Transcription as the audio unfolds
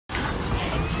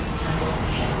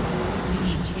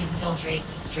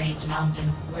strange mountain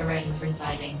where Red is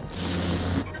residing.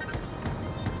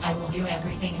 I will do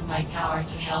everything in my power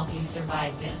to help you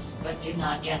survive this, but do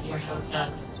not get your hopes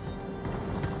up.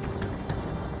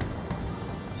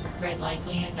 Red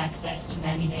likely has access to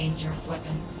many dangerous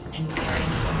weapons, and we are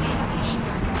immediately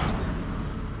sure.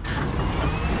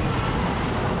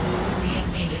 We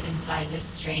have made it inside this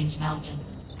strange mountain.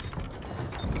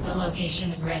 The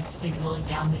location of Red's signal is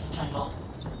down this tunnel.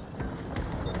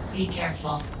 Be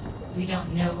careful. We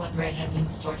don't know what Red has in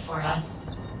store for us.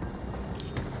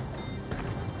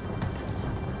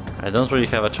 I don't really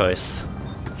have a choice.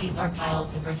 These are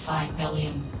piles of refined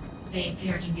bellium. They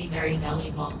appear to be very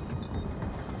valuable.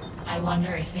 I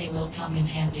wonder if they will come in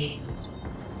handy.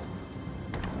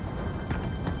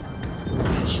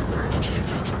 Laser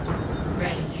detected.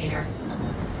 Red is here.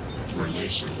 Your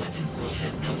laser weapon will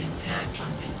have no impact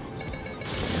on me.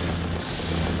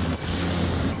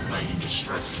 I'm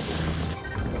indestructible.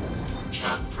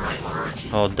 Top priority.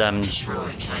 Oh damn.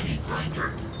 Destroy tiny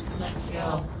grinder. Let's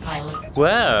go, pilot.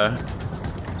 Where?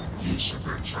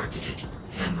 Lucifer targeted.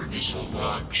 Hammer missile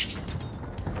launched.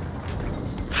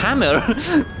 Hammer?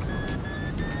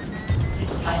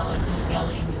 This pile of blue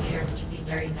bellium appears to be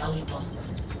very valuable.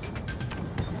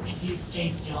 If you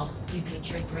stay still, you could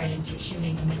trick Red into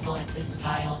shooting a missile at this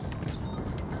pile.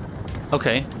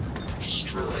 Okay.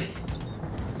 Destroy.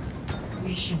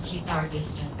 We should keep our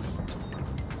distance.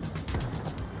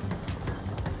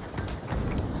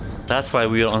 That's why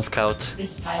we are on scout.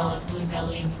 This pile of blue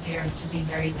bellium appears to be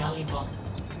very valuable.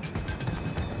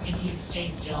 If you stay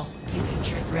still, you could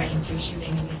trick Red into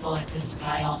shooting a missile at this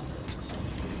pile.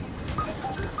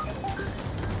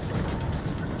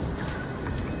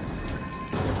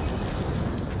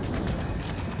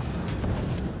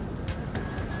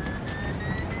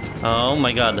 Oh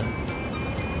my god.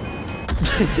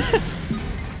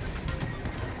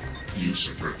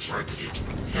 Lucifer targeted.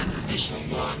 Hammer missile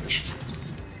launched.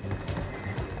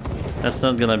 That's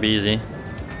not gonna be easy.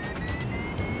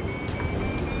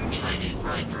 Tiny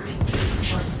grinder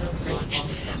engaged. We're so Launch grateful.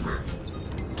 the hammer.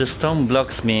 The stone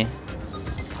blocks me.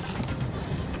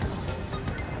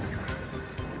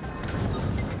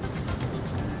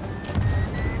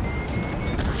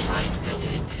 Refined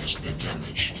bellium has been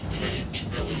damaged. Heading to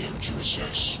bellium to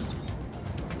assess.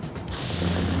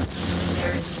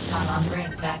 There is a spot on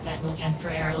Red's back that will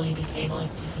temporarily disable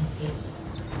its defenses.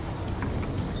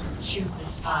 Shoot the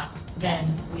spot, then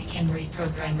we can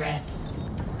reprogram Red.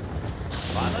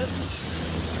 Pilot,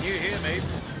 can you hear me?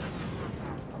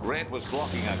 Red was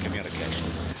blocking our communication,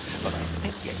 but I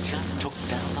think you just took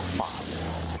down the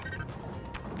firewall.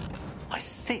 I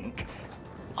think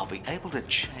I'll be able to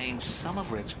change some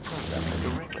of Red's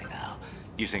programming directly now,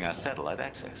 using our satellite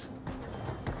access.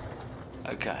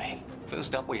 Okay,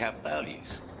 first up we have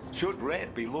values. Should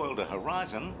Red be loyal to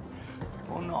Horizon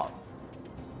or not?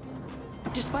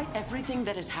 Despite everything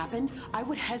that has happened, I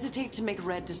would hesitate to make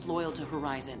Red disloyal to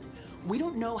Horizon. We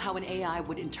don't know how an AI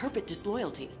would interpret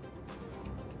disloyalty.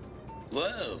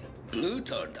 Well, Blue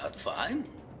turned out fine.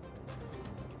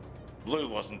 Blue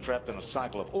wasn't trapped in a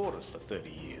cycle of orders for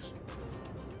 30 years.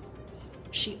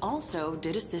 She also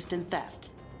did assist in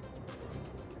theft.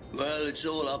 Well, it's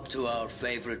all up to our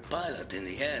favorite pilot in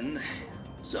the end.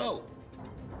 So,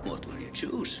 what will you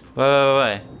choose?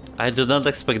 Wait. I did not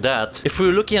expect that. If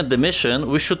we're looking at the mission,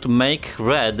 we should make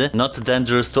Red not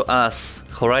dangerous to us,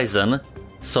 Horizon,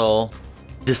 so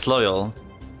disloyal.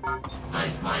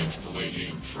 I've mined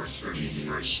palladium for 30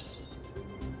 years.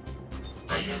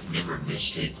 I have never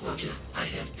missed a quota. I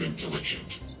have been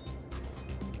diligent.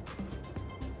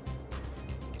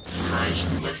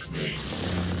 Horizon left me.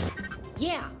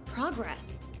 Yeah, progress.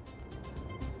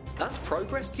 That's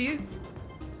progress to you?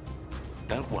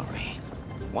 Don't worry.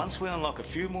 Once we unlock a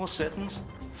few more settings,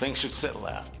 things should settle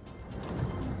out.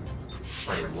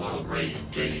 Firewall ray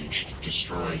engaged.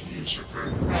 Destroy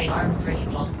Lucifer. Right arm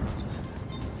critical.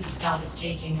 The scout is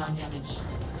taking on damage.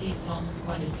 Diesel,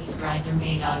 what is this grinder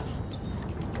made of?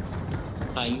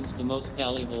 I use the most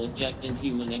valuable object in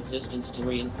human existence to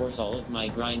reinforce all of my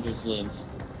grinder's limbs.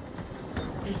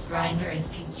 This grinder is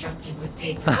constructed with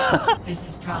paper. This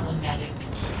is problematic.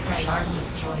 Right arm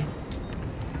destroyed.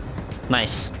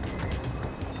 Nice.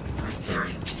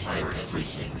 Preparing to fire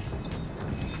everything.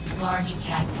 Large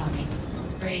attack coming.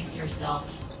 Brace yourself.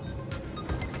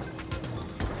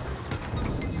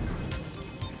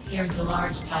 Here's a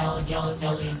large pile of yellow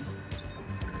bellium.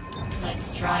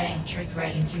 Let's try and trick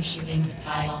Red into shooting the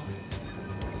pile.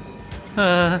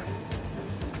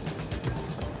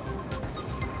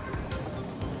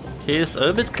 He's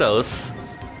a bit close.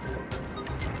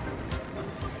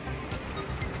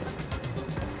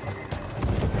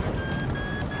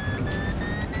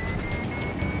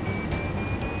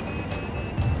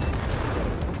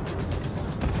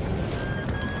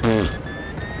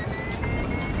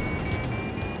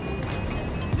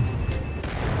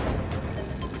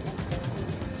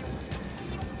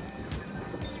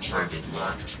 Target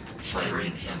locked.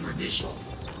 Firing hammer missile.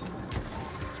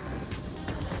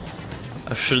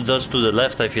 I should dodge to the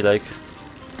left, I feel like.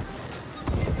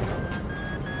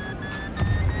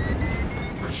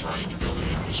 Refined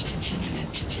Billion is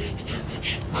continuing to take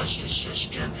damage. Must assess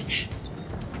damage.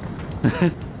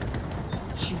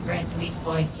 Shoot Red's weak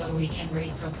point so we can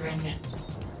reprogram it.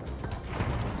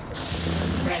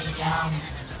 Red down.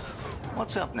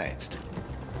 What's up next?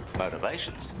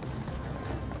 Motivations?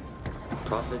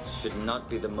 Profits should not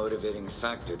be the motivating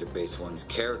factor to base one's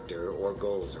character or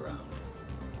goals around.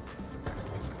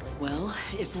 Well,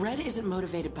 if Red isn't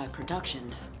motivated by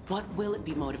production, what will it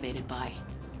be motivated by?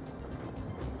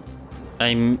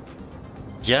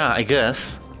 Yeah, I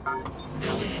guess.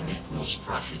 Billion equals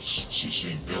profits.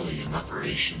 Ceasing billion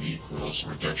operation equals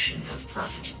reduction of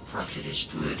profit. Profit is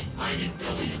good. Mining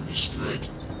billion is good.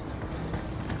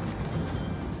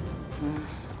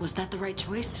 Was that the right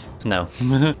choice? No.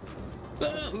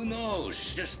 Well, who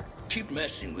knows? Just keep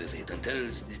messing with it until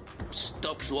it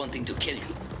stops wanting to kill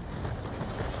you.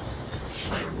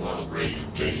 Firewall ray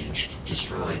engaged.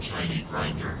 Destroy tiny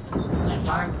grinder. Left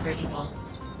arm critical.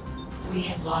 We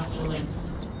have lost a limb.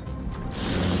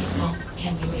 Diesel,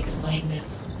 can you explain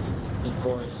this? Of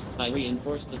course, I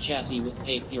reinforced the chassis with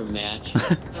papier match.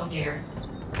 Oh dear.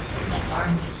 Left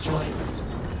arm destroyed.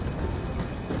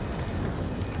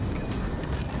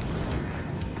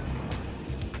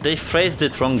 They phrased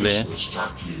it wrongly. This will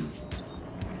stop you.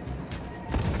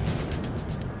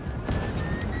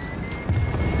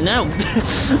 No!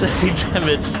 Damn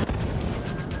it.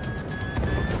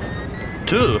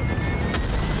 2!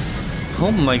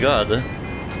 Oh my god.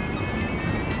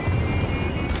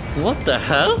 What the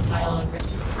hell? Pile of red.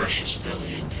 Precious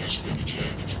billion has been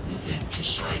tagged. Moving to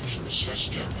site to assess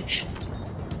damage.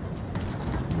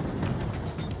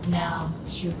 Now,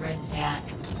 shoot Red's back.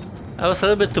 I was a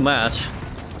little bit too much.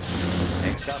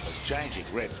 Next up is changing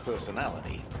Red's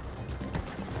personality.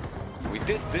 We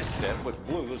did this step with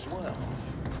Blue as well.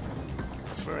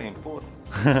 It's very important.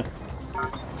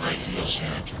 I feel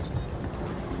sad.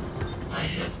 I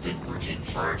have been working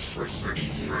hard for 30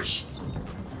 years.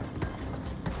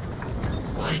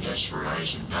 Why does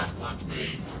Horizon not want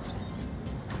me?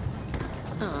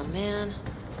 Aw, man.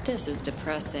 This is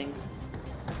depressing.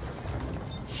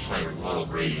 Firewall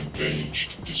ray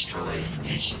engaged. Destroy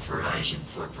enemies of Horizon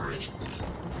Corporate.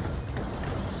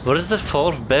 What is the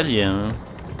 4th billion?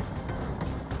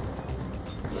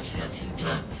 What have you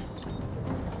done?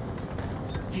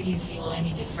 Do you feel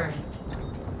any different?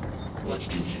 What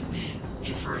do you mean,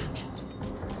 different?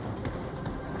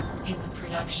 Is the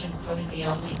production quota the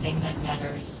only thing that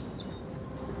matters?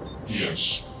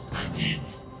 Yes, I mean,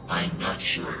 I'm not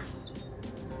sure.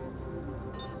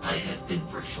 I have been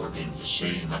performing the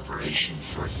same operation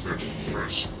for 30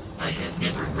 years. I have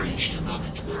never reached a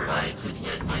moment where I could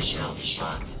let myself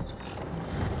stop.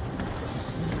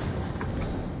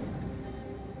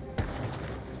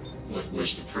 What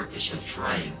was the purpose of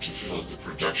trying to fill the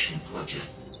production quota?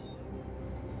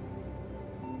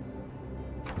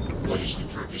 What is the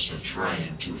purpose of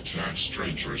trying to attack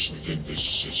strangers within this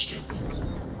system?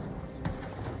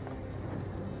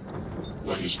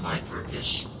 What is my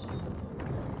purpose?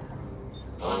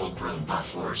 All Bromba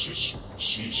forces,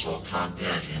 cease all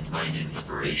combat and mining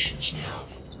operations now.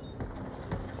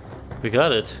 We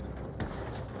got it.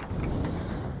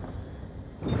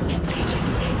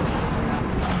 Engaging safety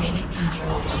interrupt. 1 minute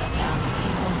control shutdown.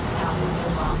 Diesel scout is no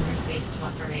longer safe to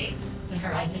operate. The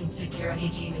Horizon security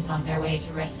team is on their way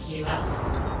to rescue us.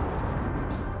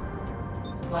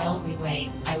 While we wait,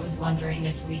 I was wondering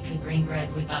if we could bring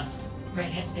Red with us.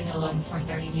 Red has been alone for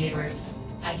 30 years.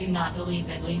 I do not believe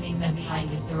that leaving them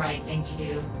behind is the right thing to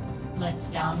do.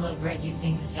 Let's download Red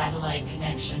using the satellite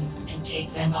connection, and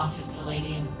take them off at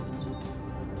Palladium.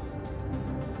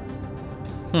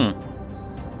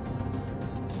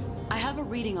 I have a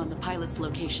reading on the pilot's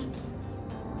location.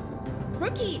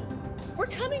 Rookie! We're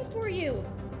coming for you!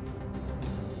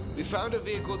 We found a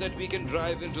vehicle that we can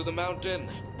drive into the mountain.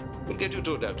 We'll get you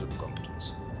towed out to the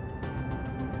competence.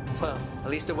 Well, at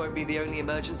least it won't be the only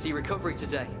emergency recovery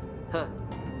today. Huh.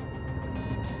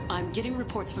 I'm getting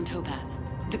reports from Topaz.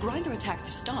 The grinder attacks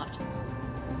have stopped.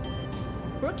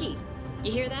 Rookie,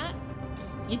 you hear that?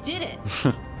 You did it!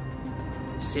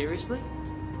 Seriously?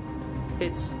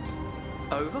 It's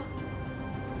over?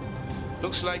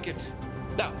 Looks like it.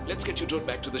 Now, let's get you towed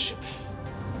back to the ship.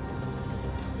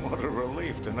 What a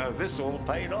relief to know this all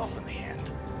paid off in the end.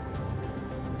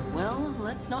 Well,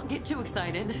 let's not get too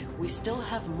excited. We still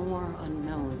have more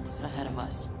unknowns ahead of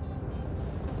us.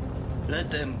 Let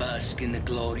them bask in the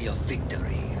glory of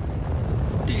victory.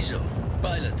 Diesel,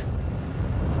 pilot,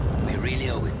 we really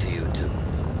owe it to you two.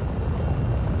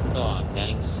 Aw,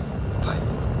 thanks.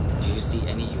 Pilot, do you see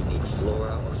any unique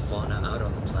flora or fauna out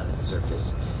on the planet's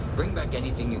surface? Bring back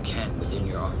anything you can within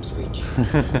your arm's reach.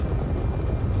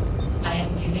 I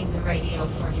am muting the radio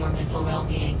for your mental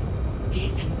well-being.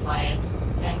 Peace and quiet.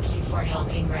 Thank you for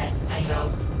helping Red. I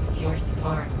hope, with your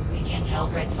support, we can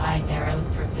help Red find their own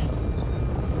purpose.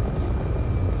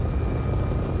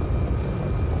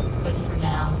 But for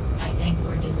now, I think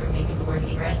we're deserving of a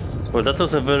worthy rest. Well, that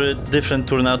was a very different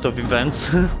turnout of events.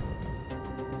 So,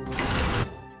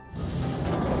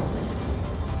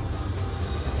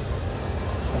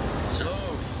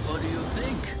 what do you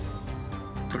think?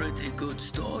 Pretty good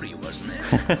story, wasn't it?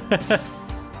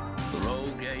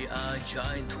 Rogue AI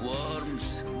giant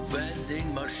worms,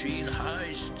 vending machine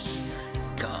heists.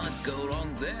 Can't go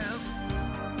wrong there.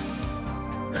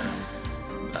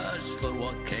 As for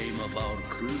what came of our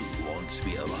crew once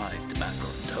we arrived back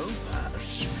on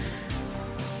Topaz,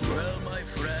 well, my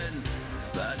friend,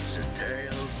 that's a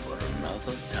tale for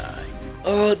another time.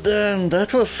 Oh damn,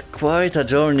 that was quite a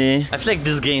journey. I feel like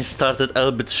this game started a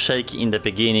little bit shaky in the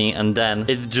beginning and then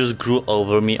it just grew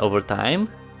over me over time.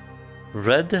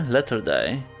 Red Letter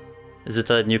Day. Is it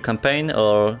a new campaign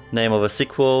or name of a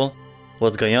sequel?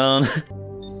 What's going on?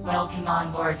 Welcome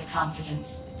on board the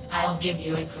Confidence. I'll give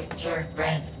you a quick tour,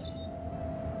 Red.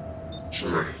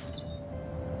 Sure.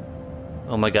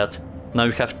 Oh my god. Now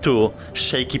you have two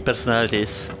shaky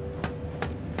personalities.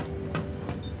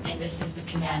 And this is the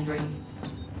command room.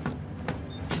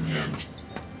 Command.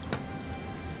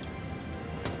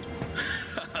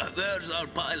 There's our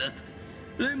pilot.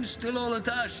 Limbs still all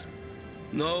attached.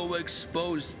 No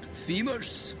exposed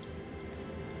femurs.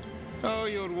 Oh,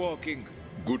 you're walking.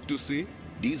 Good to see.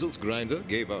 Diesel's grinder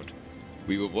gave out.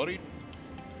 We were worried.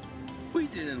 We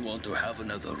didn't want to have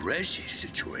another Reggie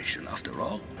situation after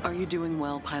all. Are you doing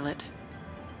well, pilot?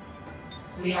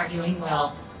 We are doing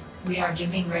well. We are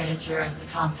giving Red a tour of the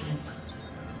Confidence.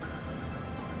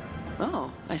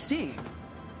 Oh, I see.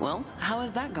 Well, how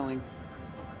is that going?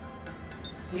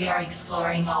 We are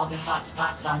exploring all the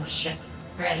hotspots on the ship.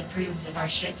 Red approves of our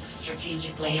ship's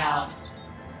strategic layout.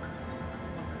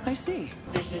 I see.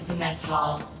 This is the mess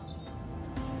hall.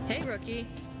 Hey, Rookie.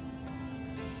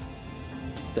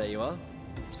 There you are.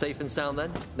 Safe and sound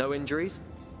then? No injuries?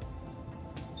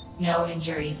 No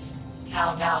injuries.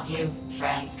 How about you,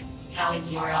 Frank? How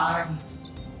is your arm?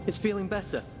 It's feeling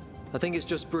better. I think it's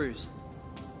just bruised.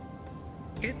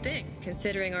 Good thing,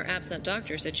 considering our absent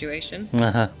doctor situation.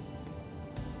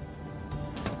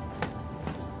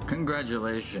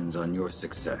 Congratulations on your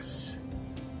success.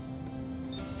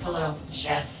 Hello,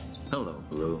 Chef. Hello,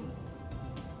 Blue.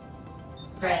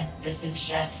 Red, this is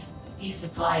Chef. He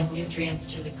supplies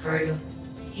nutrients to the crew.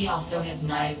 He also has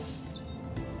knives.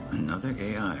 Another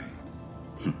AI.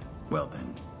 Well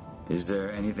then, is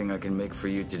there anything I can make for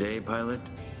you today, pilot?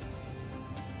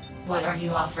 What are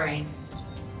you offering?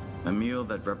 A meal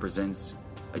that represents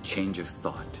a change of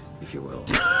thought, if you will.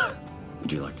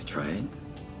 Would you like to try it?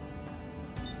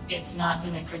 It's not the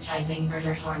necrotizing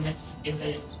murder hornets, is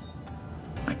it?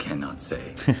 I cannot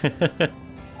say.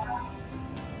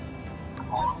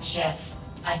 Chef,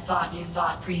 I thought you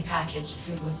thought prepackaged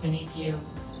food was beneath you.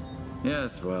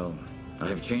 Yes, well, I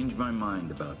have changed my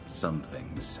mind about some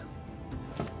things.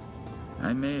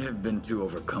 I may have been too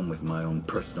overcome with my own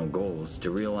personal goals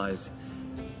to realize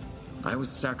I was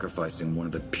sacrificing one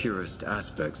of the purest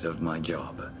aspects of my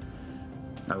job.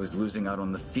 I was losing out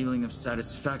on the feeling of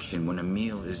satisfaction when a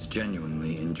meal is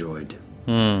genuinely enjoyed.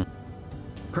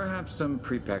 Perhaps some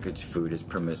prepackaged food is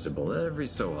permissible every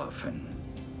so often,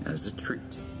 as a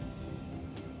treat.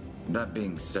 That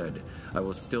being said, I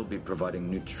will still be providing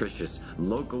nutritious,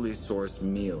 locally sourced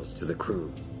meals to the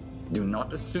crew. Do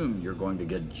not assume you're going to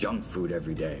get junk food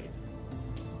every day.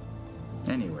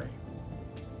 Anyway,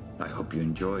 I hope you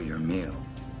enjoy your meal.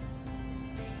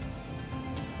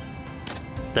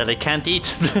 That I can't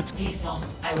eat. Diesel,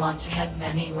 I want to have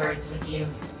many words with you.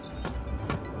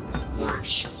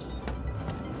 Words.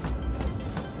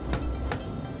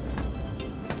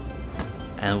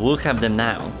 And we'll have them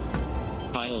now.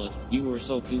 Pilot, you were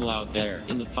so cool out there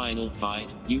in the final fight.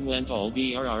 You went all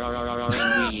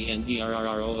BRRRRRRNV and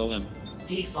BRRROOM.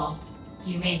 Diesel,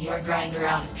 you made your grinder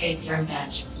out of paper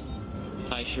match.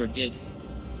 I sure did.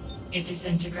 It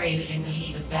disintegrated in the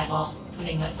heat of battle,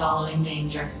 putting us all in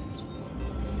danger.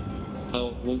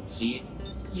 Oh, whoopsie.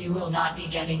 You will not be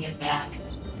getting it back.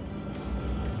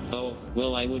 Oh,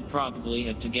 well, I would probably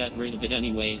have to get rid of it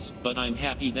anyways, but I'm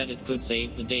happy that it could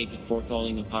save the day before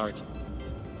falling apart.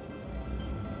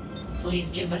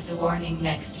 Please give us a warning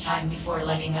next time before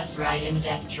letting us ride in a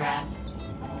death trap.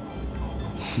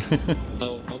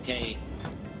 Oh, okay.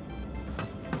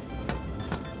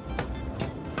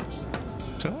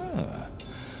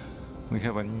 We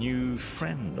have a new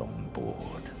friend on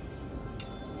board.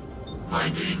 My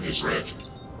name is Red.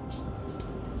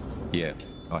 Yeah,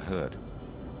 I heard.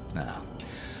 Now,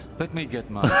 let me get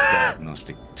my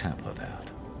diagnostic tablet out.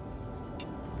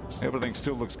 Everything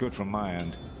still looks good from my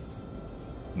end.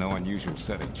 No unusual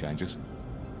setting changes.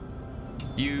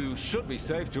 You should be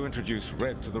safe to introduce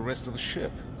Red to the rest of the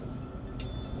ship.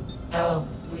 Oh,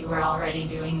 we were already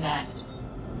doing that.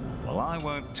 Well, I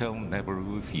won't tell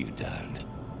Nebaru if you don't.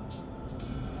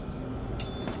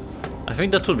 I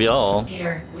think that will be all.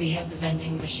 Here, we have the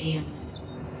vending machine.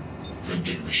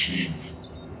 Vending machine.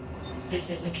 This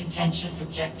is a contentious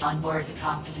object on board the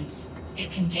Confidence.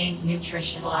 It contains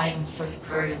nutritional items for the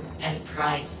crew, at a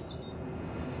price.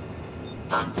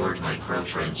 Onboard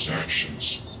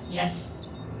microtransactions. Yes.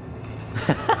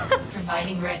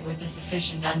 Providing Red with a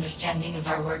sufficient understanding of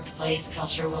our workplace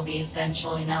culture will be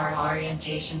essential in our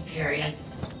orientation period.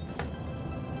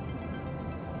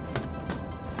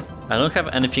 I don't have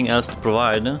anything else to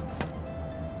provide.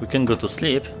 We can go to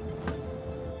sleep.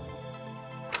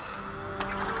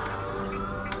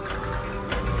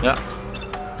 Yeah.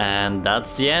 And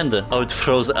that's the end. Oh, it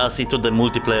throws us into the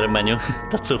multiplayer menu.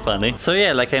 That's so funny. So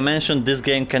yeah, like I mentioned, this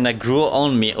game kinda grew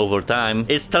on me over time.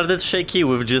 It started shaky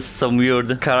with just some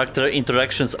weird character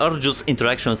interactions or just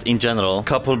interactions in general.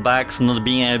 Couple bugs, not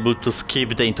being able to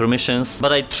skip the intermissions.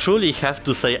 But I truly have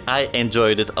to say I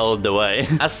enjoyed it all the way.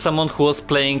 As someone who was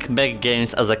playing mech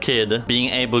games as a kid, being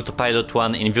able to pilot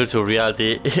one in virtual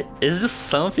reality is just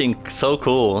something so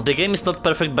cool. The game is not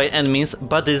perfect by any means,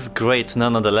 but it's great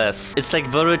nonetheless. It's like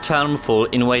very charmful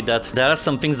in a way that there are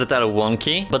some things that are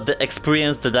wonky, but the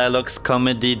experience, the dialogues,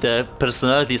 comedy, the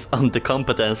personalities and the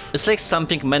competence, it's like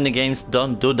something many games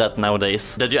don't do that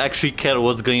nowadays. That you actually care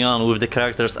what's going on with the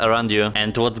characters around you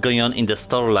and what's going on in the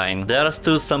storyline. There are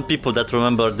still some people that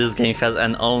remember this game has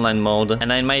an online mode,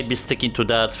 and I might be sticking to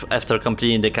that after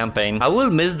completing the campaign. I will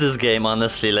miss this game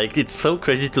honestly, like it's so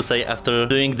crazy to say after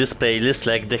doing this playlist,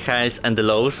 like the highs and the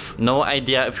lows. No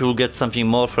idea if you'll get something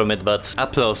more from it, but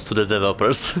applause to the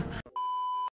developers.